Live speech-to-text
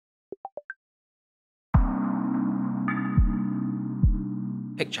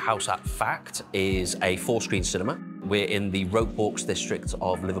Picturehouse at Fact is a 4-screen cinema. We're in the Ropewalks district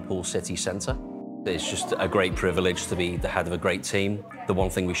of Liverpool city centre. It's just a great privilege to be the head of a great team. The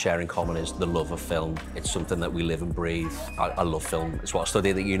one thing we share in common is the love of film. It's something that we live and breathe. I love film. It's what I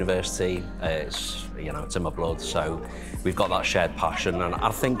studied at university. It's in my blood. So we've got that shared passion, and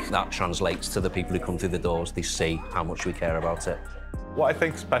I think that translates to the people who come through the doors. They see how much we care about it. What I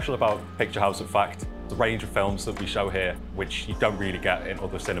think is special about Picturehouse at Fact, the range of films that we show here, which you don't really get in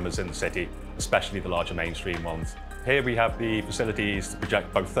other cinemas in the city, especially the larger mainstream ones. Here we have the facilities to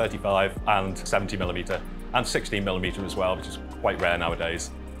project both 35 and 70mm, and 16mm as well, which is quite rare nowadays,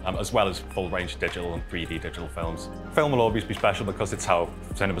 as well as full-range digital and 3D digital films. Film will always be special because it's how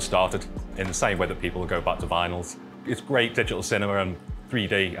cinema started, in the same way that people will go back to vinyls. It's great digital cinema and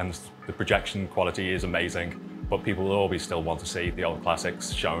 3D, and the projection quality is amazing. But people will always still want to see the old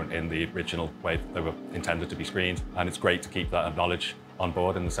classics shown in the original way they were intended to be screened. And it's great to keep that knowledge on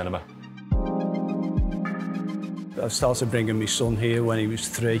board in the cinema. I started bringing my son here when he was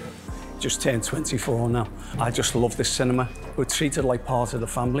 3, just turned 24 now. I just love this cinema. We're treated like part of the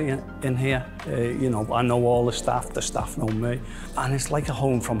family in here. I know all the staff know me. And it's like a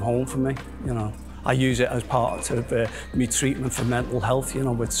home from home for me, I use it as part of my treatment for mental health,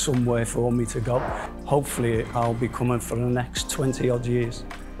 with somewhere for me to go. Hopefully, I'll be coming for the next 20-odd years.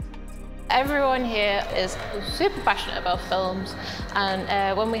 Everyone here is super passionate about films,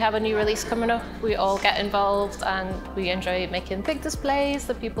 and when we have a new release coming up, we all get involved and we enjoy making big displays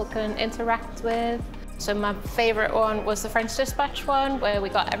that people can interact with. So my favourite one was the French Dispatch one, where we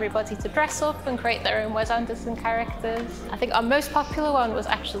got everybody to dress up and create their own Wes Anderson characters. I think our most popular one was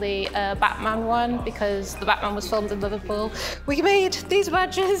actually a Batman one, because the Batman was filmed in Liverpool. We made these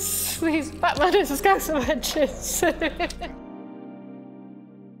badges, these Batman vs. Scouser badges.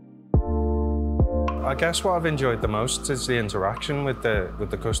 I guess what I've enjoyed the most is the interaction with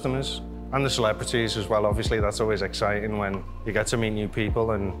the customers and the celebrities as well. Obviously, that's always exciting when you get to meet new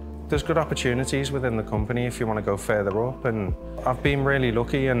people, and there's good opportunities within the company if you want to go further up. And I've been really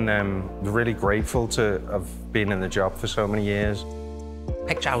lucky and really grateful to have been in the job for so many years.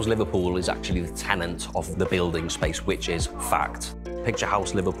 Picturehouse Liverpool is actually the tenant of the building space, which is Fact.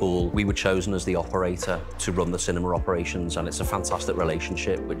 Picturehouse Liverpool, we were chosen as the operator to run the cinema operations, and it's a fantastic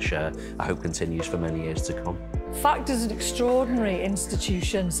relationship which I hope continues for many years to come. Fact is an extraordinary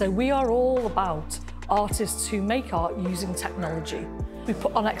institution, so we are all about artists who make art using technology. We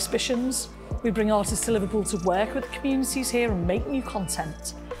put on exhibitions, we bring artists to Liverpool to work with the communities here and make new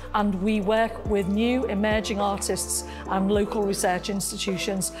content. And we work with new emerging artists and local research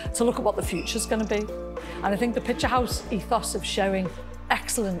institutions to look at what the future's going to be. And I think the Picturehouse ethos of showing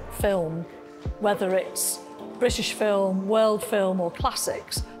excellent film, whether it's British film, world film or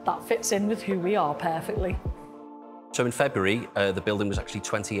classics, that fits in with who we are perfectly. So in February, the building was actually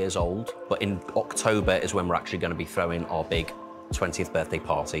 20 years old, but in October is when we're actually going to be throwing our big 20th birthday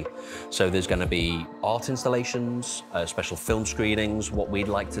party. So there's going to be art installations, special film screenings. What we'd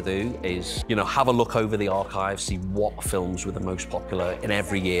like to do is, have a look over the archives, see what films were the most popular in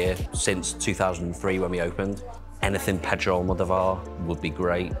every year since 2003 when we opened. Anything Pedro Almodovar would be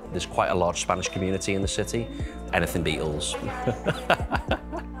great. There's quite a large Spanish community in the city. Anything Beatles.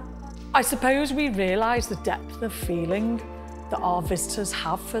 I suppose we realise the depth of feeling that our visitors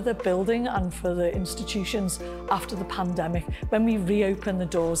have for the building and for the institutions after the pandemic. When we reopened the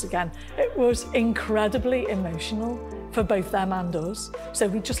doors again, it was incredibly emotional for both them and us. So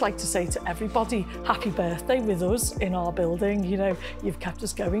we'd just like to say to everybody, happy birthday with us in our building. You've kept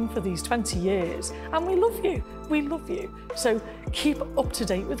us going for these 20 years and we love you, we love you. So keep up to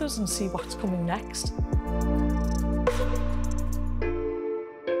date with us and see what's coming next.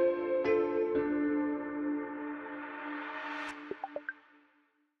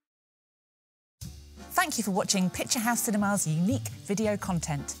 Thank you for watching Picturehouse Cinema's unique video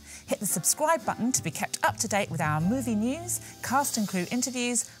content. Hit the subscribe button to be kept up to date with our movie news, cast and crew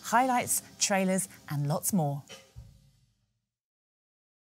interviews, highlights, trailers and lots more.